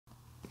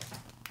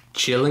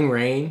Chilling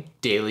Reign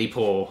Daily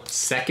Pull.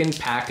 Second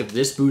pack of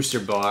this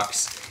booster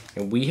box,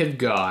 and we have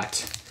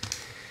got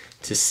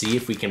to see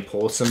if we can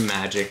pull some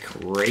magic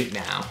right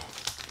now.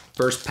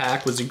 First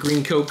pack was a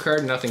green code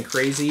card, nothing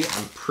crazy.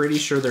 I'm pretty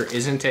sure there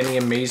isn't any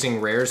amazing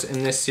rares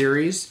in this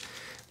series,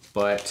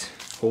 but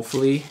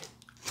hopefully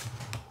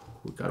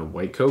we got a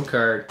white code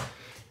card.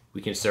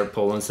 We can start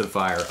pulling some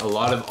fire. A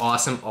lot of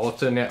awesome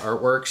alternate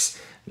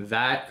artworks.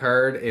 That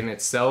card in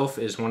itself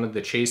is one of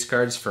the chase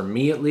cards for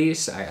me, at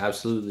least. I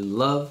absolutely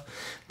love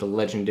the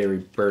legendary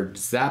bird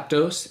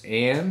Zapdos,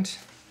 and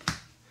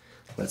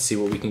let's see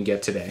what we can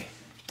get today.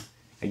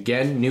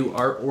 Again, new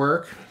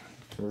artwork,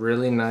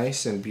 really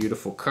nice and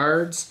beautiful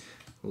cards.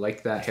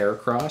 Like that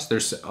Heracross.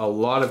 There's a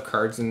lot of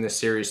cards in this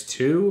series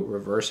too.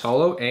 Reverse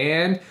Holo,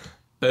 and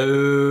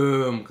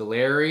boom,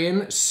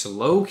 Galarian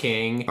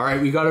Slowking. All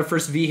right, we got our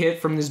first V hit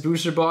from this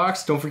booster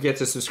box. Don't forget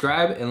to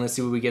subscribe, and let's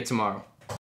see what we get tomorrow.